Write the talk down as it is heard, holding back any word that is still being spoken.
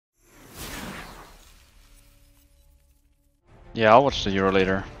Yeah, I'll watch the Euro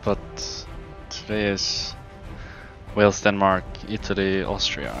later, but today is Wales, Denmark, Italy,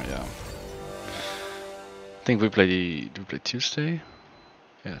 Austria. Yeah, I think we play. Do we play Tuesday?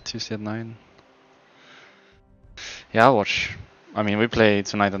 Yeah, Tuesday at 9. Yeah, I'll watch. I mean, we play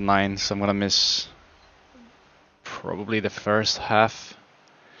tonight at 9, so I'm gonna miss probably the first half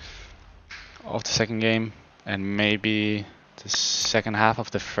of the second game and maybe the second half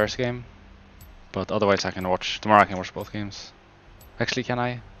of the first game. But otherwise, I can watch. Tomorrow, I can watch both games. Actually, can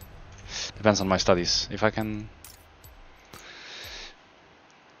I? Depends on my studies. If I can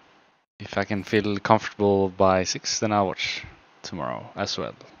feel comfortable by 6, then I'll watch tomorrow as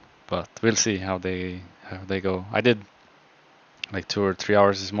well. But we'll see how they go. I did like 2 or 3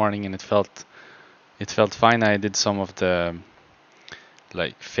 hours this morning, and it felt fine. I did some of the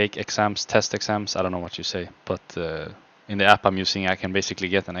like fake exams, test exams. I don't know what you say, but in the app I'm using, I can basically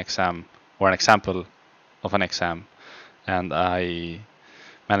get an exam or an example of an exam, and I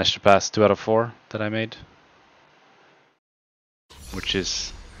managed to pass 2 out of 4 that I made, which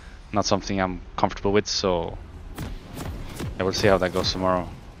is not something I'm comfortable with. So I will see how that goes tomorrow.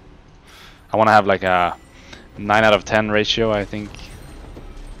 I want to have like a 9 out of 10 ratio, I think,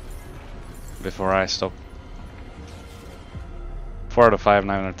 before I stop. 4 out of 5,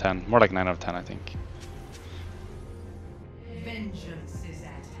 9 out of 10. More like 9 out of 10, I think. Vengeance is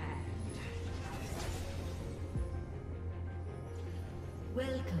at hand.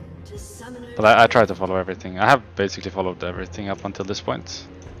 Welcome to Summoner's But I try to follow everything. I have basically followed everything up until this point.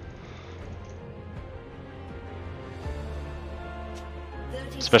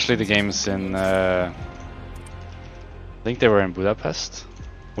 Especially the games in, I think they were in Budapest,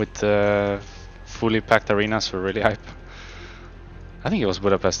 with fully packed arenas were really hype. I think it was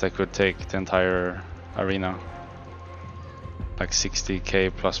Budapest that could take the entire arena, like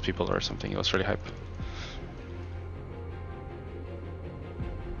 60k plus people or something. It was really hype.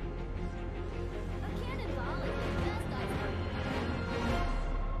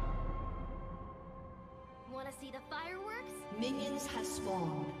 Wanna see the fireworks? Minions have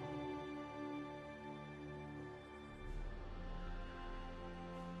spawned.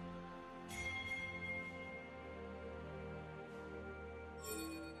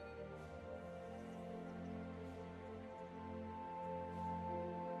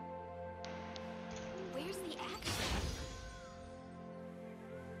 Where's the action?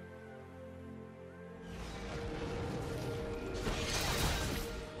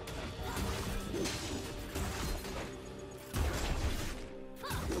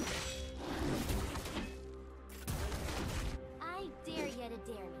 I dare you to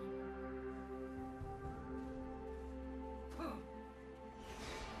dare me.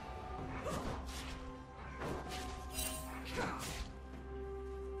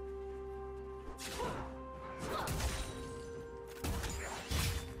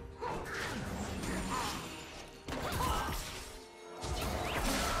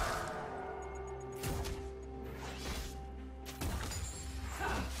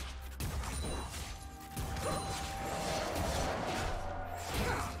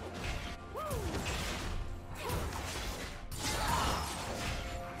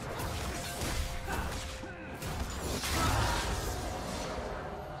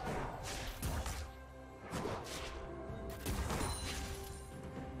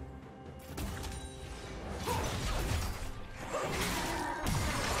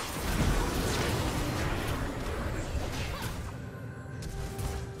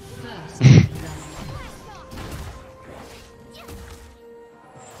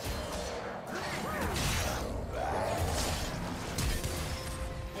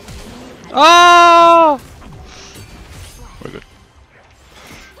 Ah! We're good.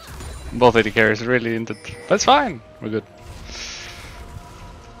 Both AD carries really into it. That's fine. We're good.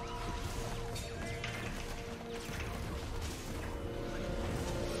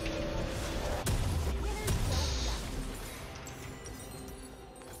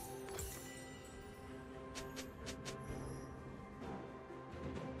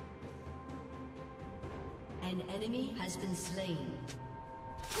 An enemy has been slain.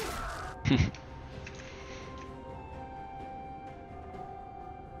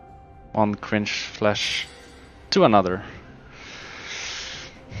 One cringe flash to another.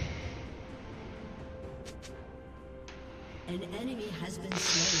 An enemy has been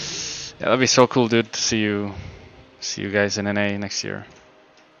slain. Yeah, that'd be so cool, dude, to see you guys in NA next year.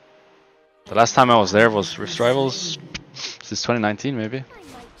 The last time I was there was Rift Rivals since 2019, maybe. I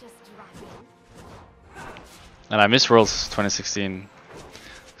might just drop in. And I missed Worlds 2016,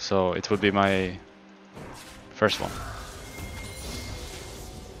 so it would be my first one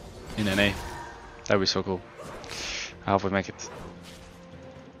in NA. That'd be so cool. I hope we make it.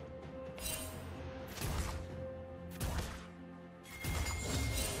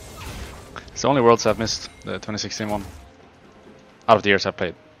 It's the only Worlds I've missed, the 2016 one. Out of the years I've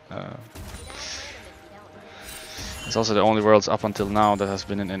played. It's also the only Worlds up until now that has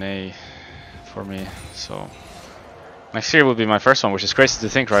been in NA for me, so... Next year will be my first one, which is crazy to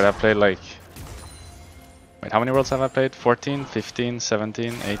think, right? I've played like... Wait, how many Worlds have I played? 14, 15,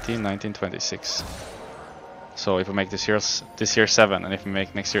 17, 18, 19, 26. So if we make this year 7, and if we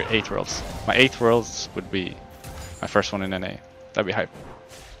make next year 8 Worlds. My 8th Worlds would be my first one in NA. That'd be hype.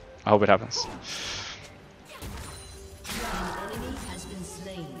 I hope it happens. An enemy has been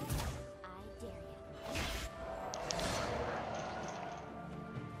slain. I dare you.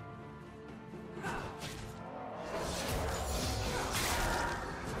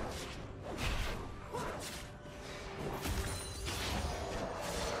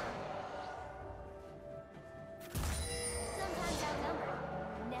 Sometimes outnumbered,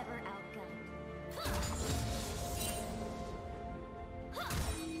 never outgunned.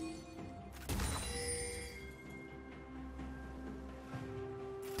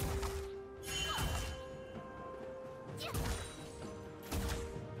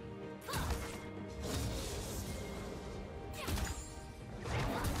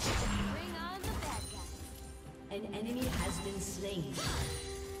 Bring on the bad guys. An enemy has been slain.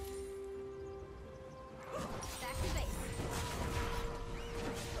 Back to base.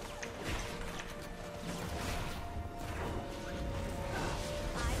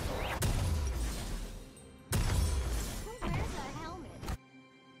 Who wears a helmet?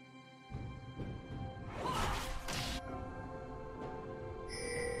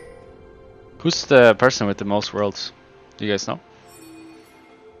 Who's the person with the most Worlds? Do you guys know?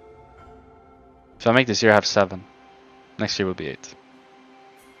 If I make this year, I have 7. Next year will be 8.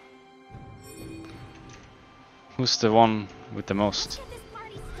 Who's the one with the most? Get this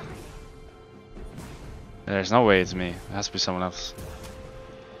party started. There's no way it's me. It has to be someone else.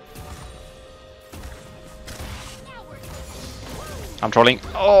 Now we're I'm trolling.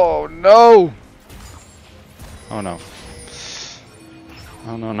 Oh no! Oh no.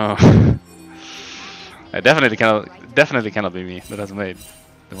 Oh no no. It definitely cannot be me that has made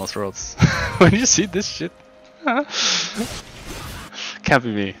the most Worlds. When you see this shit, can't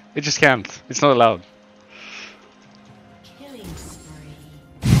be me. It just can't. It's not allowed. Killing spree.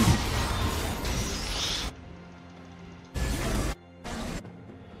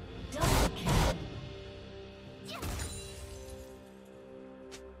 Double kill.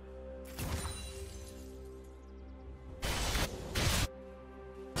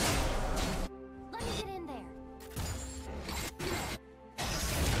 Let me get in there.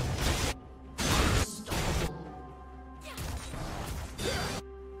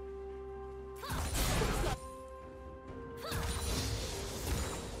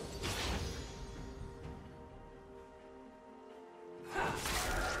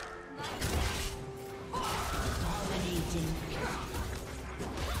 Dominating.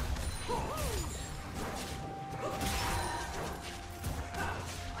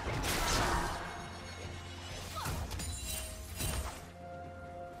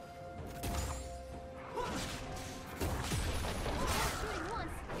 Shooting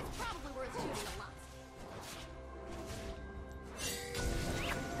once, it's probably worth shooting a lot.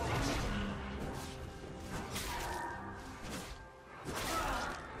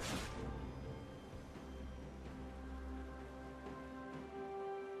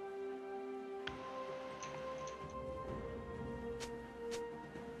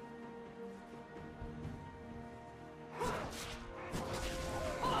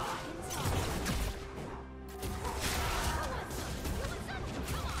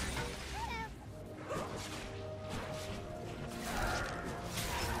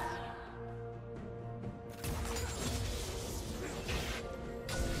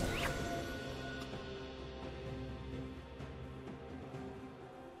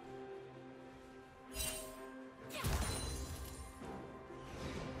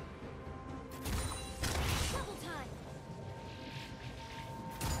 Double time.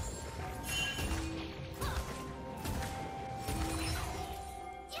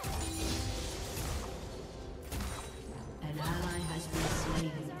 An ally has been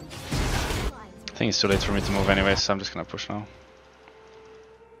slain. I think it's too late for me to move anyway, so I'm just gonna push now.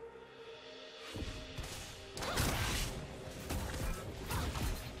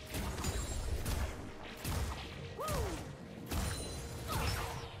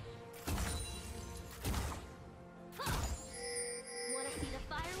 Wanna see the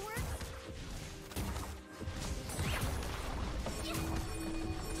fireworks?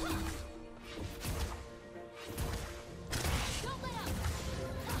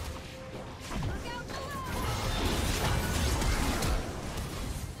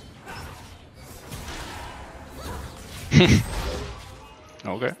 Okay.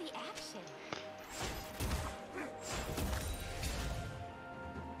 Where's the action?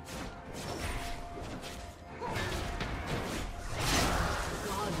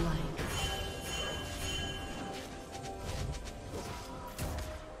 Godlike.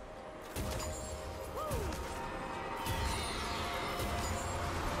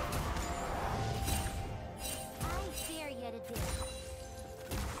 I dare you to do.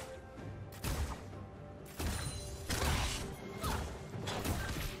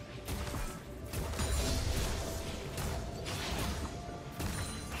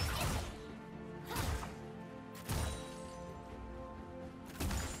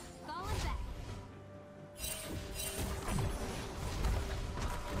 Falling back.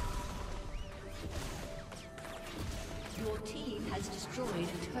 Your team has destroyed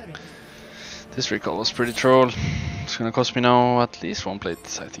a turret. This recall was pretty troll. It's gonna cost me now at least one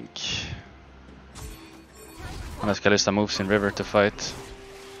plate, I think. Unless Kalista moves in river to fight.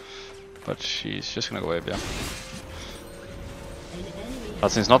 But she's just gonna go wave, yeah. An enemy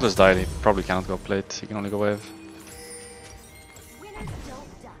But since Nautilus died, he probably cannot go plate, he can only go wave. Winners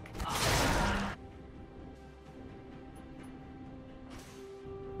don't duck.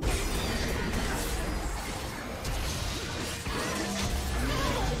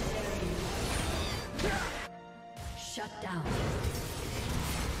 shut down.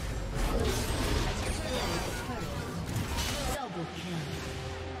 Has destroyed a turret. Double kill.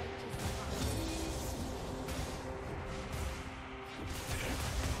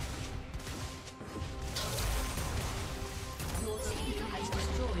 Your team has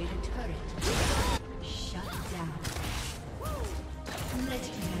destroyed a turret. Shut down.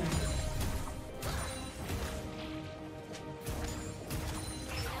 Legendary.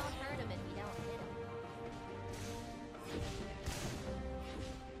 We don't hurt him if we don't hit him.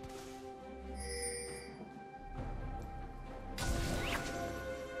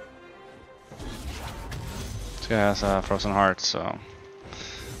 This guy has a frozen heart, so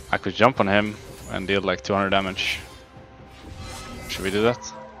I could jump on him and deal like 200 damage. Should we do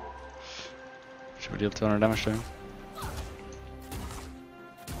that? Should we deal 200 damage to him?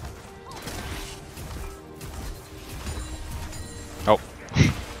 Oh,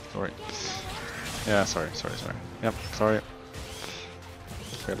 sorry. Yeah, sorry. Yep, sorry.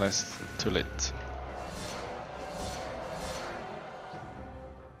 Realized too late.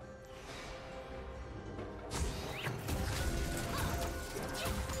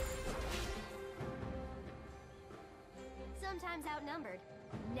 Sometimes outnumbered,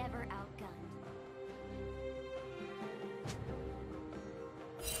 never outgunned.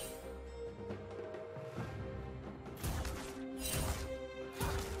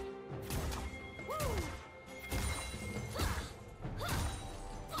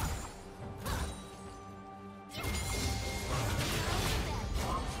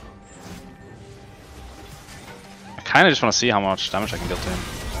 I kinda just wanna see how much damage I can get to him.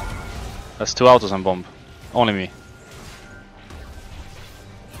 That's 2 autos and bomb. Only me.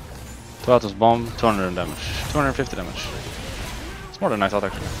 2 autos, bomb, 200 damage. 250 damage. It's more than I thought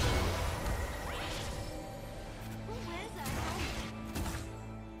actually.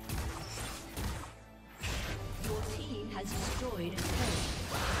 Your team has destroyed a turret.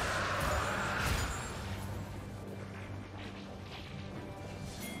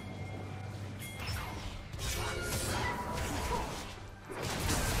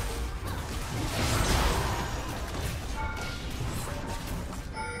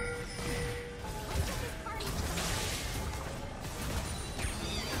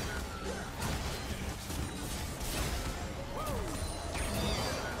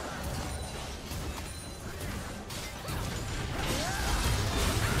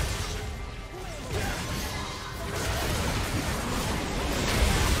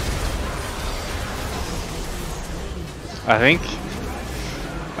 I think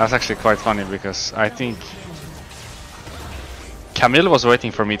that's actually quite funny because I think Camille was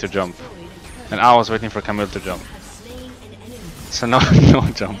waiting for me to jump and I was waiting for Camille to jump. Have slain an enemy. So no, no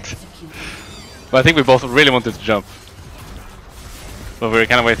one jumped. But I think we both really wanted to jump. But we were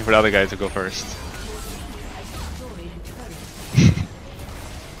kind of waiting for the other guy to go first. Has destroyed a turret.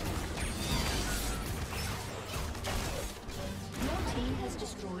 Your team has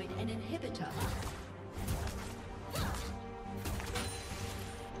destroyed an inhibitor.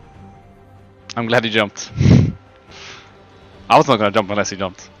 I'm glad he jumped. I was not gonna jump unless he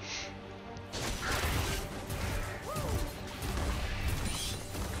jumped.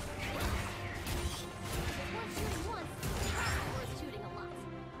 Worth shooting once, worth shooting a lot.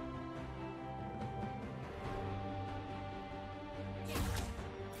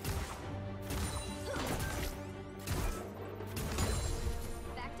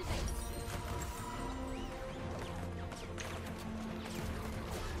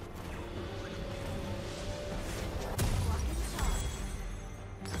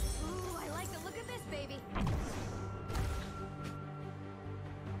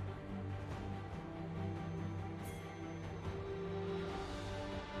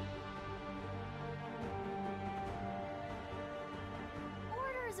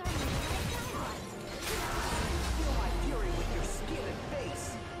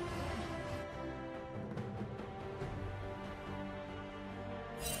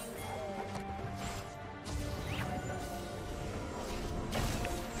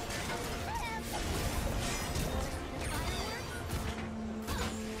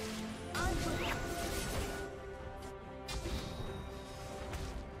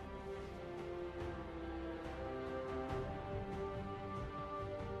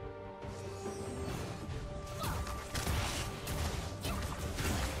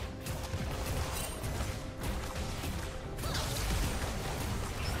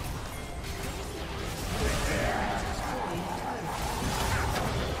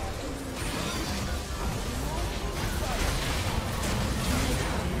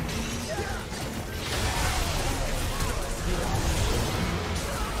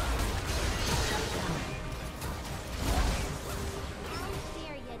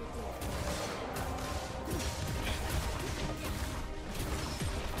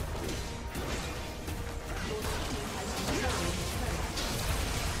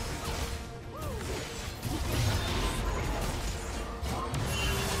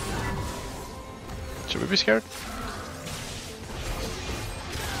 be scared?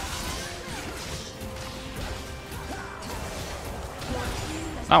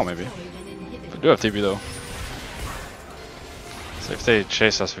 Now maybe. We do have TP though. So if they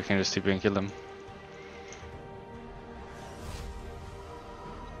chase us, we can just TP and kill them.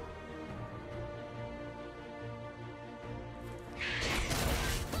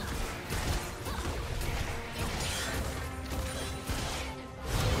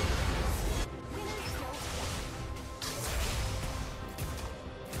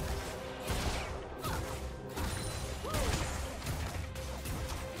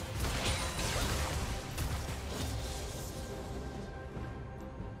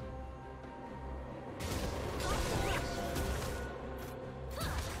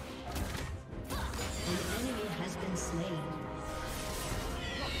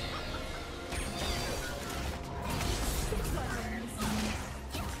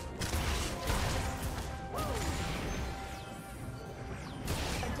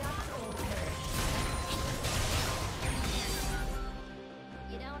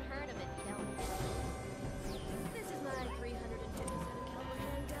 You don't hurt him, it counts. This is my 357 caliber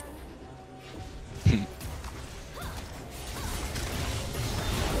handgun.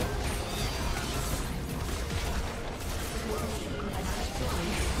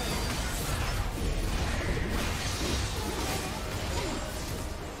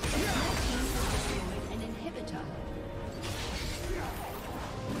 An inhibitor.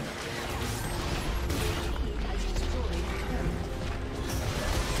 Has destroyed a turret.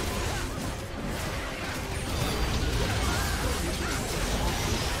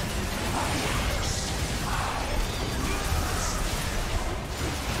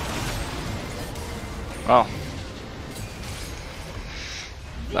 Wow.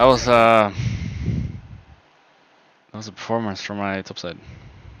 That was a performance from my top side.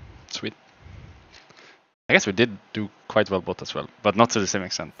 Sweet. I guess we did do quite well bot as well, but not to the same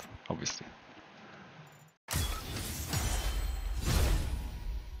extent, obviously.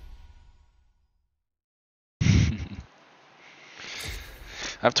 I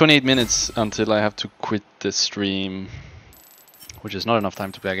have 28 minutes until I have to quit the stream, which is not enough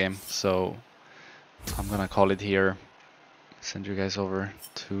time to play a game, so I'm gonna call it here. Send you guys over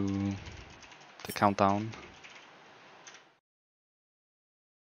to the countdown.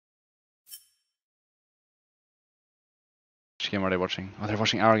 Which game are they watching? Oh, they're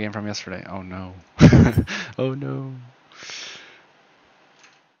watching our game from yesterday. Oh no. Oh no.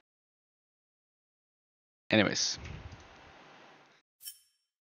 Anyways.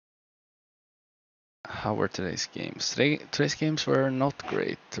 How were today's games? Today's games were not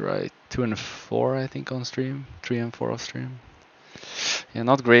great, right? 2 and 4, I think, on stream. 3 and 4 off stream. Yeah,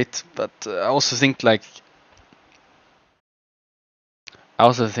 not great, but I also think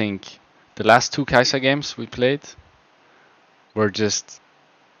the last 2 Kai'Sa games we played were just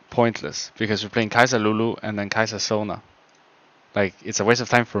pointless because we're playing Kai'Sa Lulu and then Kai'Sa Sona. Like, it's a waste of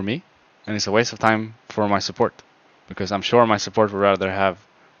time for me and it's a waste of time for my support because I'm sure my support would rather have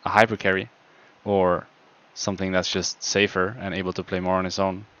a hyper carry or something that's just safer and able to play more on his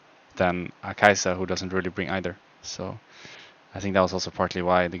own than a Kai'Sa who doesn't really bring either. So I think that was also partly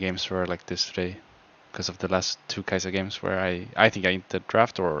why the games were like this today, because of the last 2 Kai'Sa games where I think I entered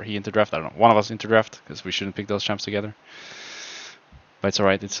draft or he entered draft. I don't know. One of us entered draft because we shouldn't pick those champs together. But it's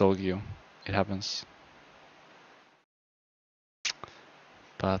alright. It's all you. It happens.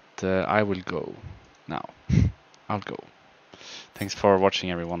 But I will go now. I'll go. Thanks for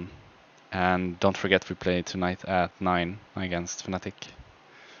watching, everyone. And don't forget we play tonight at 9 against Fnatic.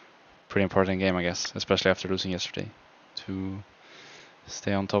 Pretty important game, I guess, especially after losing yesterday, to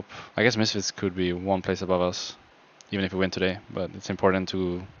stay on top. I guess Misfits could be 1 place above us, even if we win today, but it's important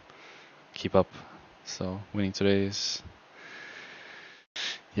to keep up. So winning today is,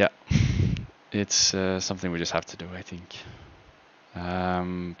 yeah, it's something we just have to do, I think.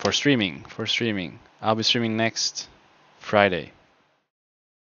 For streaming, I'll be streaming next Friday.